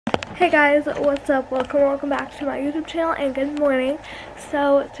Hey guys, what's up? Welcome back to my YouTube channel and good morning.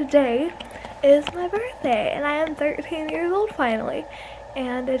 So today is my birthday and I am 13 years old finally,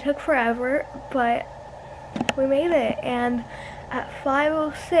 and it took forever but we made it, and at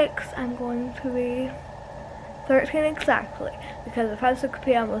 5:06 I'm going to be 13 exactly, because at 5:06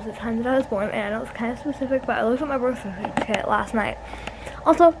 p.m. was the time that I was born, and I know it's kind of specific, but I looked at my birth certificate last night.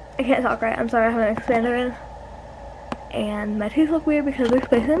 Also, I can't talk right, I'm sorry, I have an expander in. And my teeth look weird because they're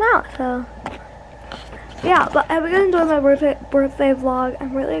spacing them out, so yeah. But I hope you guys enjoyed my birthday vlog.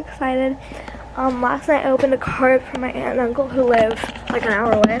 I'm really excited. Last night I opened a card for my aunt and uncle who live like an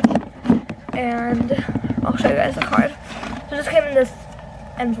hour away, and I'll show you guys the card. So it just came in this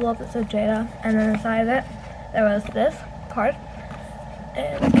envelope that said Jadah, and then inside of it there was this card,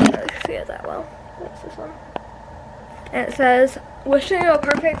 and I can't really see it that well. What's this one? And it says, "Wishing you a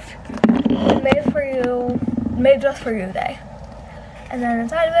perfect, made just for you day." And then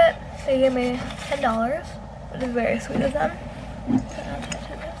inside of it, they gave me $10, which is very sweet of them.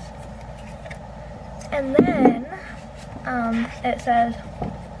 And then it says,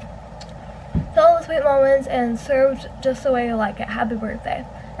 "Fill the sweet moments and served just the way you like it. Happy birthday."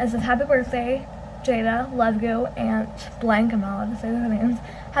 And it says, "Happy birthday, Jadah. Love you, Aunt Blank." I'm not allowed to say their names.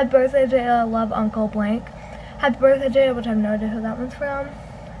 "Happy birthday, Jadah. Love Uncle Blank." "Happy birthday, Jadah," which I have no idea who that one's from.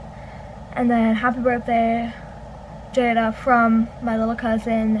 And then, "Happy birthday, Jadah, from my little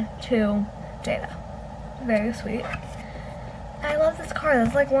cousin to Jadah." Very sweet. I love this card.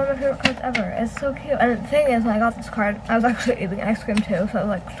 It's like one of my favorite cards ever. It's so cute. And the thing is, when I got this card, I was actually eating ice cream too, so I was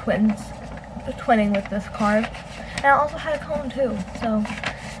like twinning with this card. And I also had a cone too, so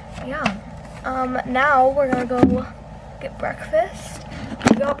yeah. Now we're gonna go get breakfast.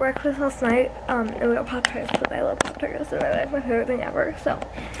 We got breakfast last night, and we got Pop-Tarts because I love Pop-Tarts and they're like my favorite thing ever. So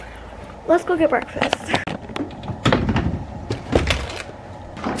let's go get breakfast.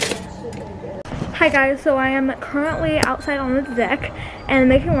 Hi guys, so I am currently outside on the deck and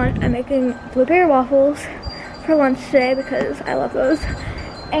making lunch. I'm making blueberry waffles for lunch today because I love those.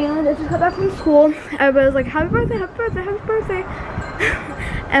 And I just got back from school. Everybody's like, "Happy birthday, happy birthday, happy birthday."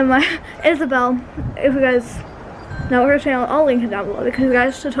 And my Isabel, if you guys know her channel, I'll link it down below because you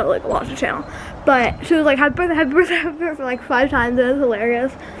guys should totally go watch her channel. But she was like, "Happy birthday, happy birthday, happy birthday," like 5 times. It was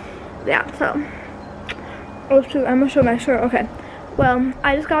hilarious. Yeah, so oh shoot, I'm gonna show my shirt. Okay, well,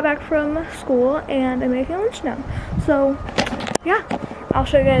 I just got back from school and I'm making lunch now, so yeah, I'll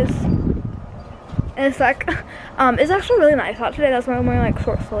show you guys in a sec. It's actually really nice out today. That's why I'm wearing like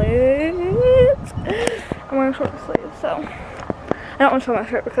short sleeves. I'm wearing short sleeves, so I don't want to show my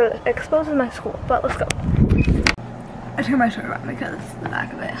shirt because it exposes my school, but let's go. I turned my shirt around because the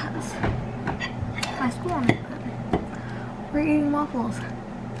back of it has my school on it. We're eating waffles.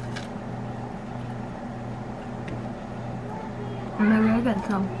 And they're really good,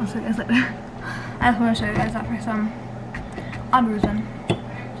 so I'll show you guys later. I just want to show you guys that for some odd reason.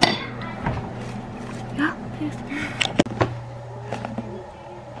 Yeah, peace.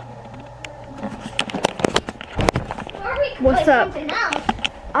 What's up?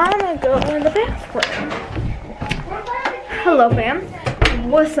 I'm gonna go in the bathroom. Hello, fam.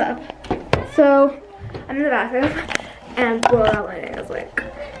 What's up? So, I'm in the bathroom, and well, that lighting is like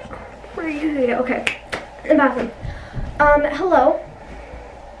crazy. Okay, in the bathroom. Hello.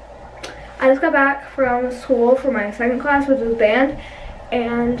 I just got back from school for my second class, which is band,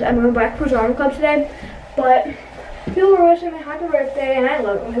 and I'm going back for drama club today. But people were wishing me happy birthday, and I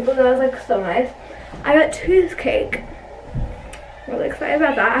love it when people do that. It was like so nice. I got cheesecake. I'm really excited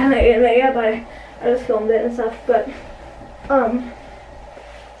about that. I haven't eaten it yet, but I just filmed it and stuff. But I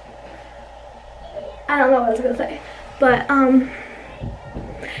don't know what I was gonna say. But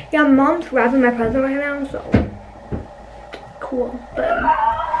yeah, mom's wrapping my present right now, so cool. But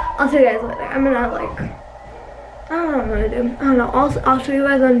I'll see you guys later. I'm gonna like, I don't know what I'm gonna do. I don't know. I'll show you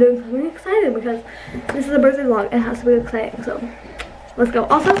guys what I'm doing. I'm excited because this is a birthday vlog and it has to be exciting. So let's go.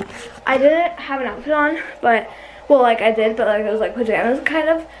 Also, I didn't have an outfit on, but well, like I did, but like it was like pajamas kind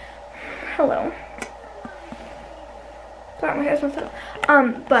of. Hello. Sorry, my hair's messed up.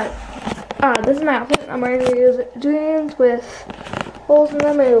 But this is my outfit. I'm wearing these jeans with holes in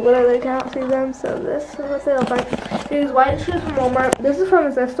them, or whatever, they cannot see them. So this is what they look like. These white shoes from Walmart. This is from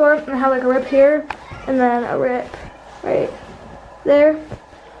this store, and I have like a rip here, and then a rip right there.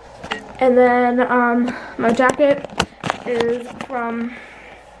 And then my jacket is from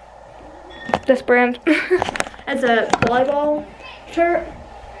this brand. It's a volleyball shirt.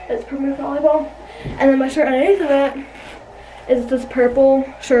 It's Premier Volleyball. And then my shirt underneath of it is this purple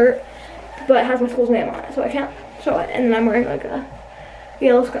shirt, but it has my school's name on it, so I can't show it. And then I'm wearing like a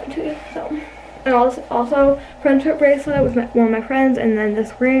yellow scrub too, so And also friendship bracelet with one of my friends, and then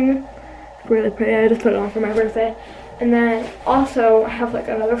this ring, really pretty. I just put it on for my birthday. And then also I have like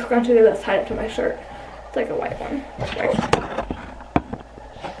another scrunchie that's tied up to my shirt. It's like a white one. Right.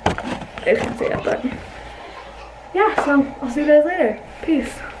 You can see it, but yeah. So I'll see you guys later.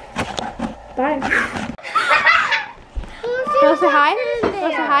 Peace. Bye. Wanna say hi?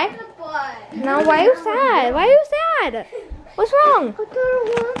 Wanna say hi? No. Why are you sad? Why are you sad? What's wrong?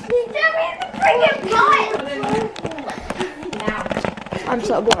 I'm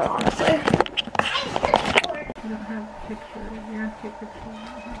so bored, honestly. I don't have pictures. You're gonna take pictures.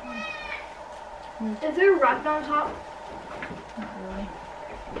 Is there a wrap on top? Not really.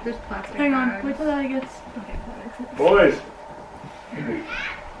 There's plastic. Hang on, bags. wait till that gets. Okay, that makes sense. Boys,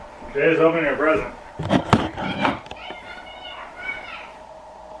 Jay's opening your present.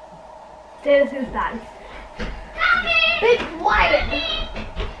 Jay, this is bad. Be quiet!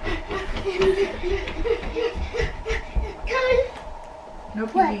 No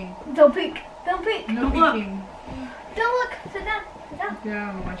peeking. Don't peek. Don't peek. No Don't look. peeking. Don't look. Sit down. Sit down. Yeah, I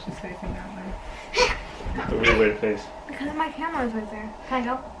don't know why she's facing that way. It's a weird way to face. Because my camera is right there. Can I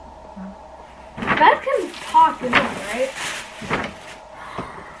go? Beth can talk as well, right?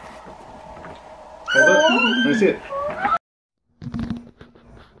 Hold it. Let me see it.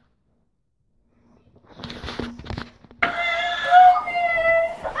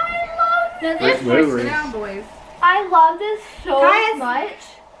 Now Where's this, Mary? Sit down, boys. I love this so Guys. much.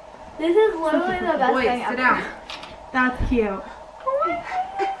 This is literally the best Boys, thing sit ever. down. That's cute. Oh my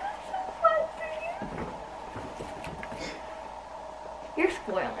god, so fuzzy. You're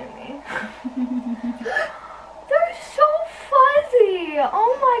spoiling me. They're so fuzzy.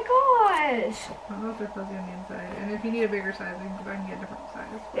 Oh my gosh. I don't know if they're fuzzy on the inside. And if you need a bigger size, we can go back and get a different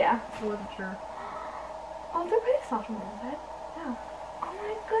size. Yeah. I wasn't sure. Oh, they're pretty soft on the inside. Yeah. Oh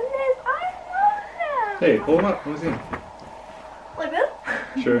my goodness, I love them. Hey, pull them up. Let me see them. Like this?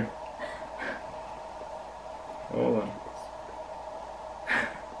 Sure. Hold on.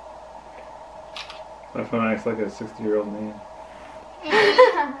 My phone acts like a 60-year-old man.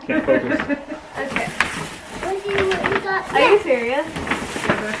 Can't focus. Okay. What you got? Are you serious? Yeah,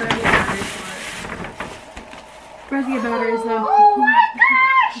 but I tried to get batteries for Where's the batteries though? Oh my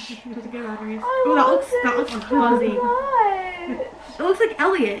gosh! Where's the batteries? I Oh, that love looks this fuzzy. so much. It looks like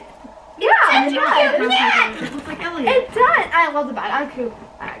Elliot. Yeah, it does. It looks like Elliot. It does. I love the bag. I'm cool.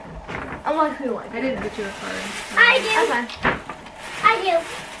 Bag. I'm like cool one. it. I didn't get you a card. I That's do. fine. I do.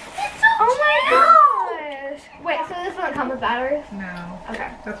 Oh my gosh. Wait, so this doesn't come with batteries? No. Okay.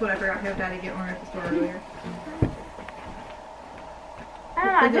 That's what I forgot to have Daddy get one at the store earlier. I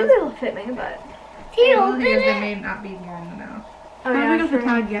don't know. I think they will fit me, but. He The opened thing is, they it. may not be long enough. Oh I yeah, haven't got the true.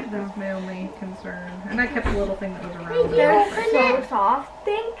 tag yet though. That's my only concern. And I kept a little thing that was around. They're it. so soft.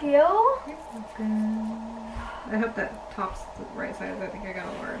 Thank you. I hope that top's the right size. I think I got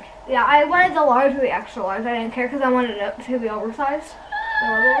a large. Yeah, I wanted the large or the extra large. I didn't care because I wanted it to be oversized.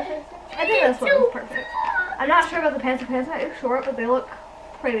 I think this one is perfect. I'm not sure about the pants. The pants might be short, but they look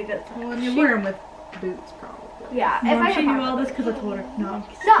pretty good. Well, and you wear them with boots, probably. Yeah, if Mom, I she can knew find all them. this because I told her. No, I'm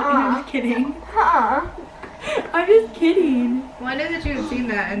just Nuh-uh. I'm just kidding. Uh-uh. I'm just kidding. Well, I knew that you had seen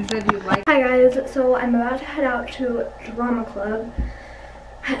that and said you liked Hi guys, so I'm about to head out to drama club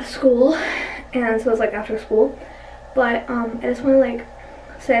at school, and so it's like after school, but I just want to like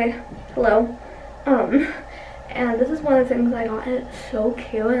say hello, and this is one of the things I got, and it's so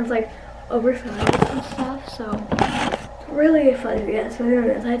cute, and it's like oversized and stuff, so it's really fuzzy, and it's fuzzy on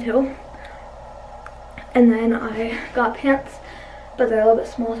the inside too. And then I got pants, but they're a little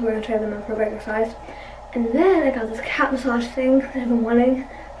bit small, so we're gonna try them on for a bigger size. And then I got this cat massage thing that I've been wanting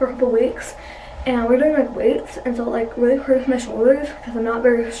for a couple weeks, and we're doing like weights, and so it like really hurts my shoulders because I'm not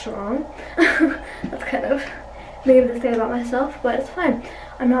very strong. That's kind of negative to say about myself, but it's fine.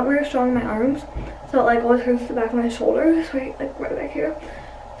 I'm not very strong in my arms, so it like always hurts the back of my shoulders, right back here.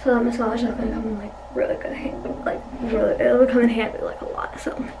 So that massage is gonna come in like really good it'll come in handy like a lot.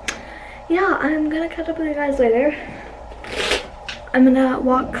 So yeah, I'm gonna catch up with you guys later. I'm gonna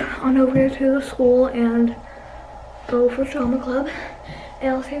walk on over to the school and go for drama club,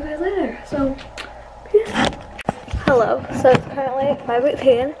 and I'll see you guys later. So, peace. Hello. So it's currently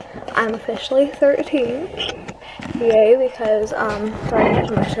 5:18. I'm officially 13. Yay! Because sorry, I can't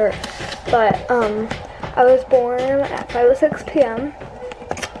do my shirt, but I was born at 5:06 p.m.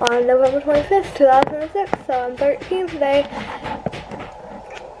 on November 25th, 2006. So I'm 13 today,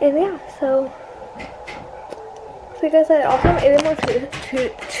 and yeah, so. Like I said, also I'm eating more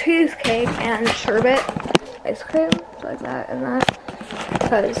cheesecake and sherbet ice cream, so like that and that,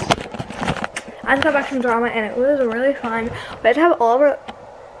 because I just got back from drama and it was really fun. We had to have all of our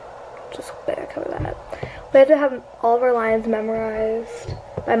just better cover that up. We have to have all of our lines memorized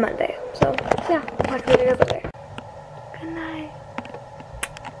by Monday. So, yeah, I'll talk to you guys later. Good night.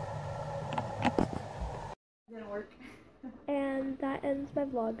 Gonna work. And that ends my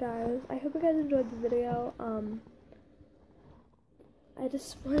vlog, guys. I hope you guys enjoyed the video. I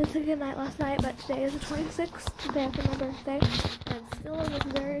just wanted to say good night last night, but today is the 26th, the day after my birthday. And still in this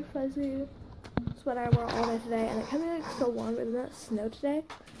very fuzzy sweater I wore all day today, and it can be like so warm, even though it snowed today.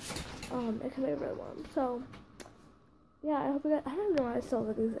 It can be really warm. So yeah, I hope you guys. I don't even know why I still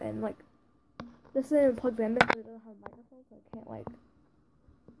have these in. Like, this isn't even plugged in because it doesn't have a microphone, so I can't like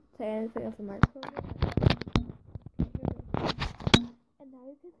say anything off the microphone. And now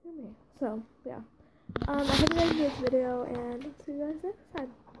you can hear me. So yeah. I hope you guys enjoyed this video, and I'll see you guys next time.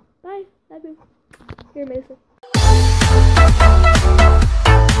 Bye. Love you. You're amazing.